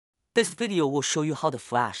This video will show you how to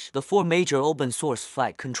flash the 4 major open-source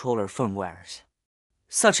flight controller firmwares,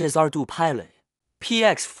 such as ArduPilot,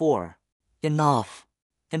 PX4, INAV,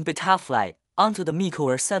 and Betaflight, onto the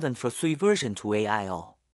MicoAir 743 version 2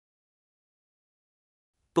 AIO.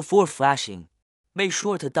 Before flashing, make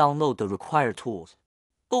sure to download the required tools.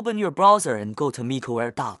 Open your browser and go to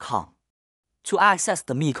MicoAir.com. To access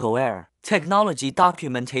the MicoAir Technology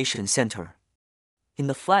Documentation Center, in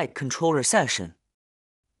the Flight Controller section,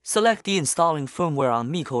 select the Installing Firmware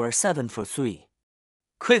on MicoAir 743.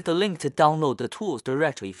 Click the link to download the tools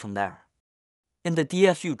directly from there. In the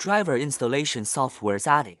DFU driver installation software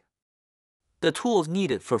added, the tools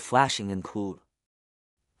needed for flashing include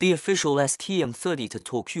the official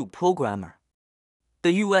STM32 programmer,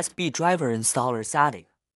 the USB driver installer added,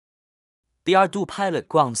 the ArduPilot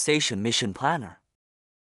ground station mission planner,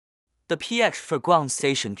 the PX4 ground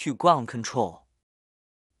station Q ground control,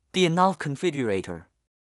 the INAV configurator,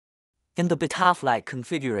 and the Betaflight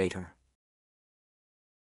configurator.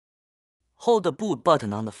 Hold the boot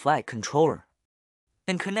button on the flight controller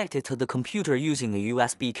and connect it to the computer using a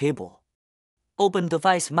USB cable. Open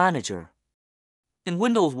Device Manager, and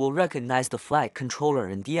Windows will recognize the flight controller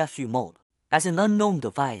in DFU mode as an unknown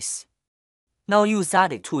device. Now use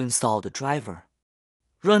Zadig to install the driver.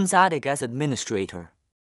 Run Zadig as administrator.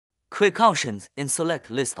 Click Options and select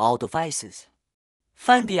List all devices.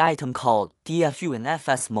 Find the item called DFU in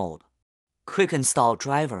FS mode. Click Install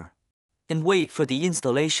Driver, and wait for the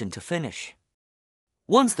installation to finish.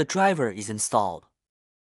 Once the driver is installed,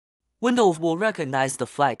 Windows will recognize the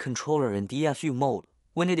flight controller in DFU mode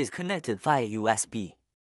when it is connected via USB.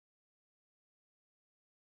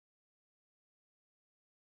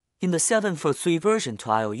 In the 743 version 2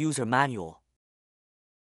 IO user manual,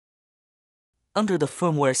 under the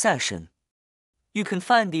firmware section, you can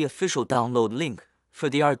find the official download link for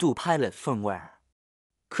the ArduPilot firmware.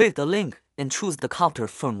 Click the link and choose the copter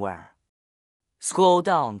firmware. Scroll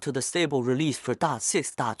down to the stable release for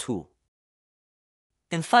 .6.2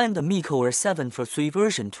 and find the MicoAir 743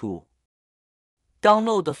 version 2.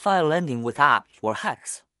 Download the file ending with app or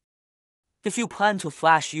hex. If you plan to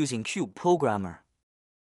flash using Cube Programmer,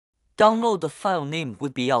 download the file named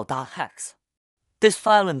with bl.hex. This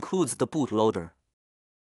file includes the bootloader.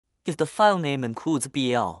 If the file name includes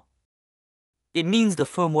BL, it means the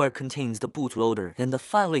firmware contains the bootloader and the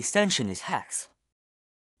file extension is hex.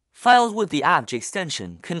 Files with the ABJ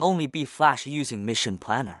extension can only be flashed using Mission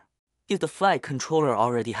Planner if the flight controller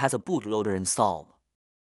already has a bootloader installed.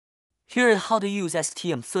 Here is how to use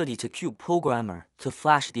STM32 programmer to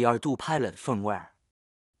flash the ArduPilot firmware.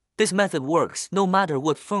 This method works no matter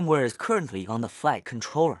what firmware is currently on the flight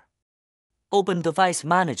controller. Open Device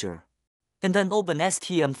Manager, and then open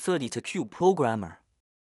STM32 programmer.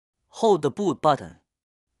 Hold the boot button,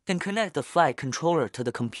 and connect the flight controller to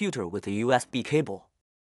the computer with a USB cable.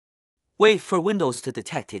 Wait for Windows to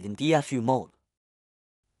detect it in DFU mode.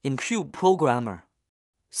 In Cube Programmer,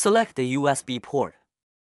 select the USB port.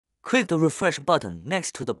 Click the refresh button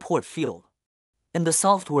next to the port field, and the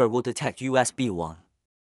software will detect USB 1.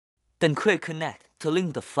 Then click Connect to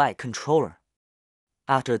link the flight controller.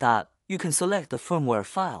 After that, you can select the firmware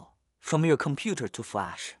file from your computer to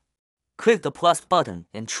flash. Click the plus button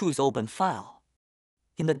and choose Open File.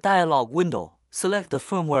 In the dialog window, select the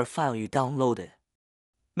firmware file you downloaded.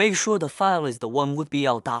 Make sure the file is the one with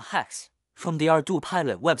bl.hex from the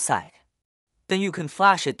ArduPilot website. Then you can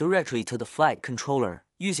flash it directly to the flight controller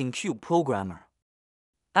using Cube Programmer.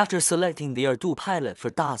 After selecting the ArduPilot for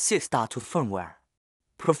 .6.2 firmware,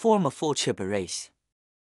 perform a full chip erase.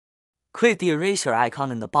 Click the eraser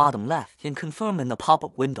icon in the bottom left and confirm in the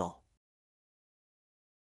pop-up window.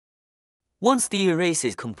 Once the erase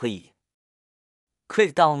is complete,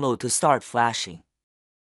 click Download to start flashing.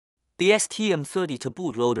 The STM32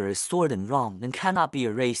 bootloader is stored in ROM and cannot be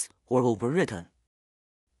erased or overwritten.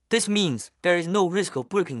 This means there is no risk of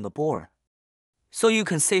breaking the board, so you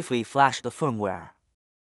can safely flash the firmware.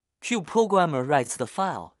 Cube Programmer writes the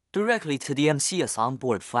file directly to the MCS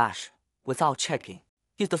onboard flash without checking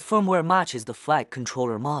if the firmware matches the flight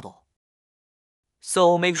controller model.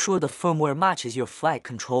 So make sure the firmware matches your flight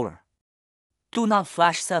controller. Do not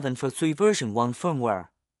flash 743 version 1 firmware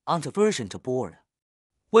onto version 2 board.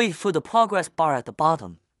 Wait for the progress bar at the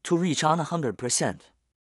bottom to reach on 100%,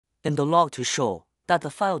 and the log to show that the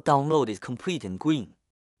file download is complete in green.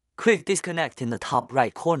 Click Disconnect in the top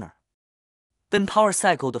right corner. Then power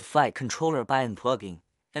cycle the flight controller by unplugging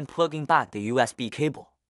and plugging back the USB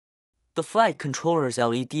cable. The flight controller's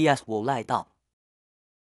LEDs will light up.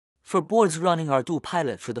 For boards running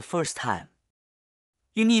ArduPilot for the first time,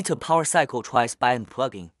 you need to power cycle twice by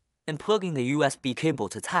unplugging and plugging the USB cable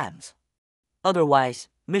 2 times. Otherwise,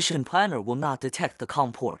 Mission Planner will not detect the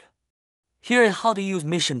COM port. Here is how to use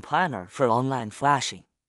Mission Planner for online flashing.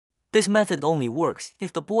 This method only works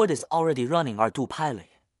if the board is already running ArduPilot.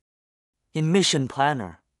 In Mission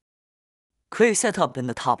Planner, click Setup in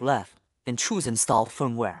the top left and choose Install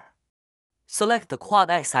Firmware. Select the Quad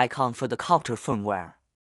X icon for the copter firmware.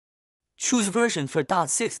 Choose version for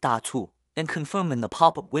 .6.2 and confirm in the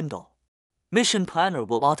pop-up window. Mission Planner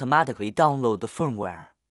will automatically download the firmware.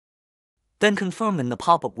 Then confirm in the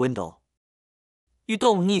pop-up window. You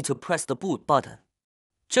don't need to press the boot button.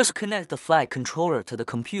 Just connect the flight controller to the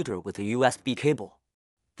computer with a USB cable,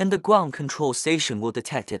 and the ground control station will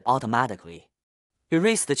detect it automatically.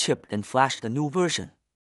 Erase the chip and flash the new version.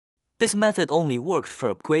 This method only works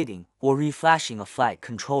for upgrading or reflashing a flight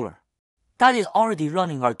controller that is already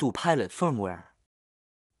running ArduPilot firmware.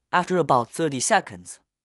 After about 30 seconds,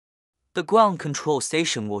 the ground control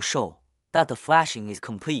station will show that the flashing is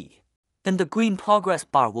complete, and the green progress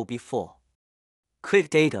bar will be full. Click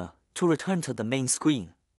Data to return to the main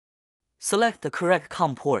screen. Select the correct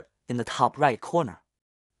COM port in the top right corner,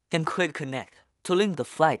 and click Connect to link the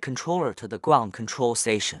flight controller to the ground control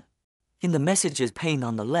station. In the messages pane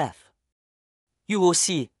on the left, you will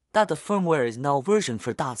see that the firmware is now version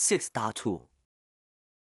for .6.2.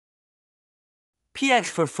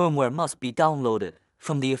 PX4 firmware must be downloaded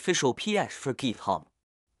from the official PX4 GitHub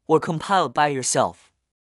or compiled by yourself.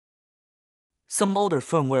 Some older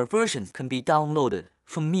firmware versions can be downloaded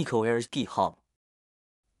from MicoAir's GitHub.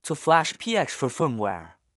 To flash PX4 firmware,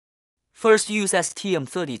 first use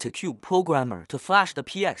STM32Cube programmer to flash the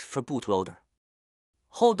PX4 bootloader.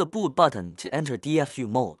 Hold the boot button to enter DFU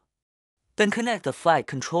mode. Then connect the flight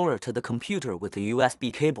controller to the computer with a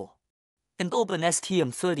USB cable, and open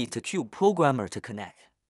STM32Cube programmer to connect.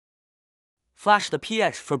 Flash the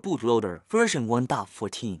PX4 bootloader version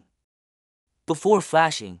 1.14. Before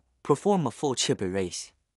flashing, perform a full chip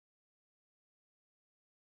erase.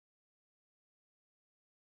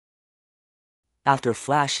 After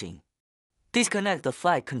flashing, disconnect the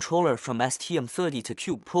flight controller from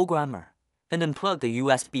STM32Cube programmer and unplug the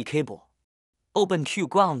USB cable. Open Q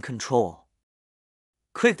ground control.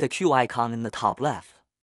 Click the Q icon in the top left.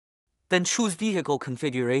 Then choose Vehicle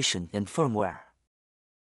Configuration and Firmware.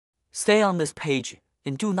 Stay on this page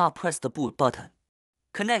and do not press the boot button.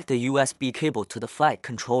 Connect the USB cable to the flight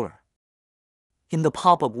controller. In the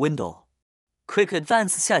pop-up window, click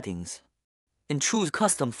Advanced Settings and choose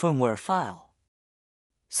Custom Firmware File.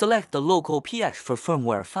 Select the local PX4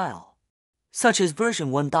 firmware file, such as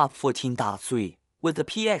version 1.14.3 with the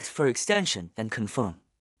PX4 extension, and confirm.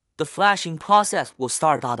 The flashing process will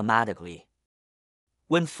start automatically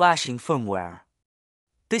when flashing firmware.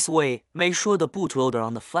 This way, make sure the bootloader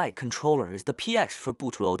on the flight controller is the PX4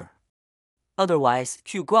 bootloader. Otherwise,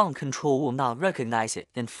 Q ground control will not recognize it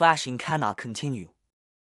and flashing cannot continue.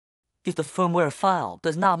 If the firmware file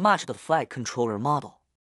does not match the flight controller model,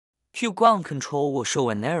 Q ground control will show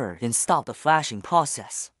an error and stop the flashing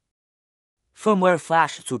process. Firmware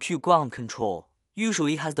flashed through Q ground control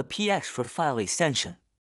usually has the PX4 file extension.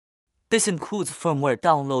 This includes firmware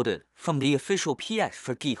downloaded from the official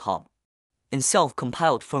PX4 GitHub and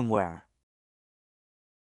self-compiled firmware.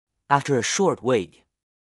 After a short wait,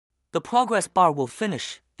 the progress bar will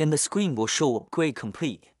finish and the screen will show upgrade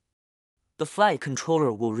complete. The flight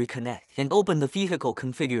controller will reconnect and open the vehicle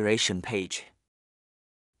configuration page.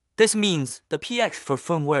 This means the PX4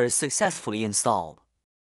 firmware is successfully installed.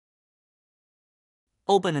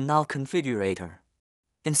 Open a INAV configurator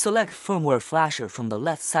and select Firmware Flasher from the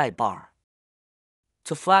left sidebar.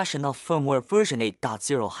 To flash INAV firmware version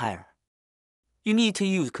 8.0 higher, you need to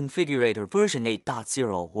use configurator version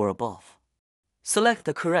 8.0 or above. Select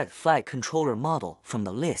the correct flight controller model from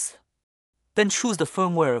the list. Then choose the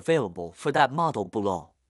firmware available for that model below.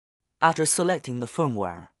 After selecting the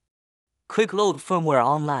firmware, click Load Firmware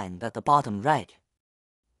Online at the bottom right.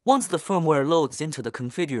 Once the firmware loads into the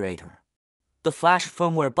configurator, the Flash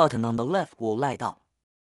Firmware button on the left will light up.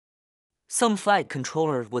 Some flight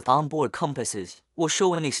controllers with onboard compasses will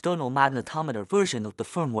show an external magnetometer version of the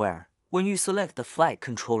firmware when you select the flight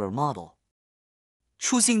controller model.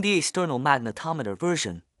 Choosing the external magnetometer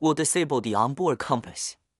version will disable the onboard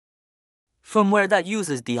compass. Firmware that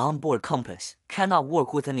uses the onboard compass cannot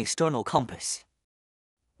work with an external compass.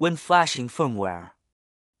 When flashing firmware,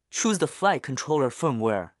 choose the flight controller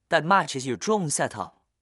firmware that matches your drone setup,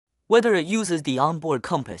 whether it uses the onboard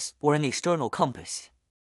compass or an external compass.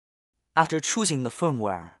 After choosing the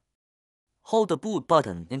firmware, hold the boot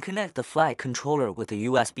button and connect the flight controller with a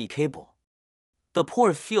USB cable. The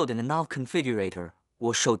port field in the INAV configurator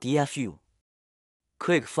will show DFU.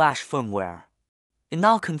 Click Flash Firmware.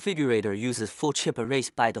 INAV configurator uses full chip erase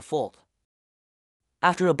by default.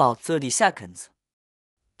 After about 30 seconds,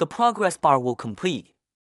 the progress bar will complete,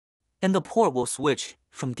 and the port will switch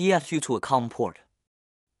from DFU to a COM port.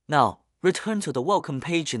 Now, return to the welcome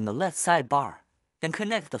page in the left sidebar and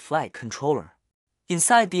connect the flight controller.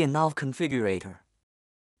 Inside the INAV configurator,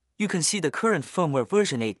 you can see the current firmware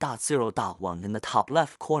version 8.0.1 in the top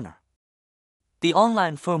left corner. The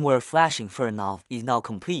online firmware flashing for INAV is now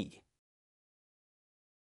complete.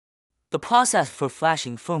 The process for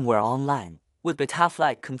flashing firmware online with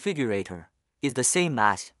Betaflight configurator is the same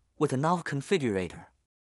as with INAV configurator.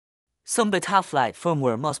 Some Betaflight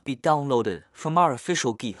firmware must be downloaded from our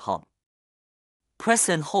official GitHub. Press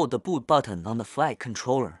and hold the boot button on the flight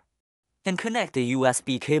controller and connect the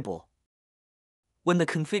USB cable. When the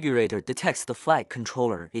configurator detects the flight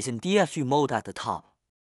controller is in DFU mode at the top,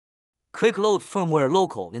 click Load Firmware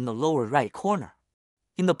Local in the lower right corner.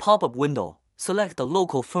 In the pop-up window, select the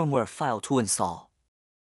local firmware file to install.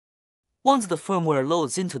 Once the firmware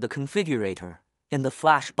loads into the configurator and the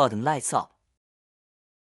flash button lights up,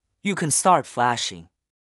 you can start flashing.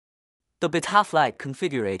 The Betaflight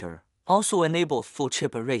configurator also enables full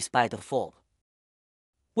chip erase by default.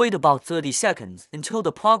 Wait about 30 seconds until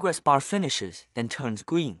the progress bar finishes and turns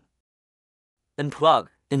green. Unplug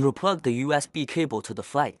and replug the USB cable to the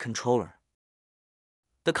flight controller.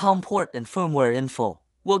 The COM port and firmware info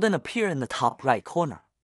will then appear in the top right corner.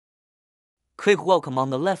 Click Welcome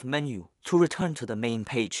on the left menu to return to the main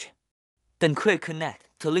page. Then click Connect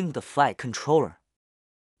to link the flight controller.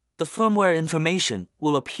 The firmware information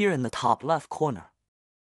will appear in the top left corner.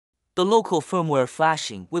 The local firmware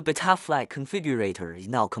flashing with Betaflight configurator is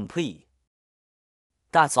now complete.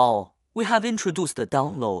 That's all. We have introduced the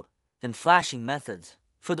download and flashing methods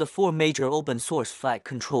for the 4 major open-source flight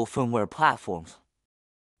control firmware platforms.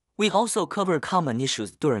 We also cover common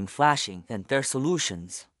issues during flashing and their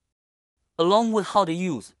solutions, along with how to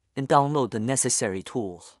use and download the necessary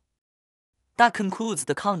tools. That concludes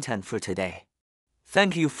the content for today.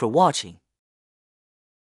 Thank you for watching.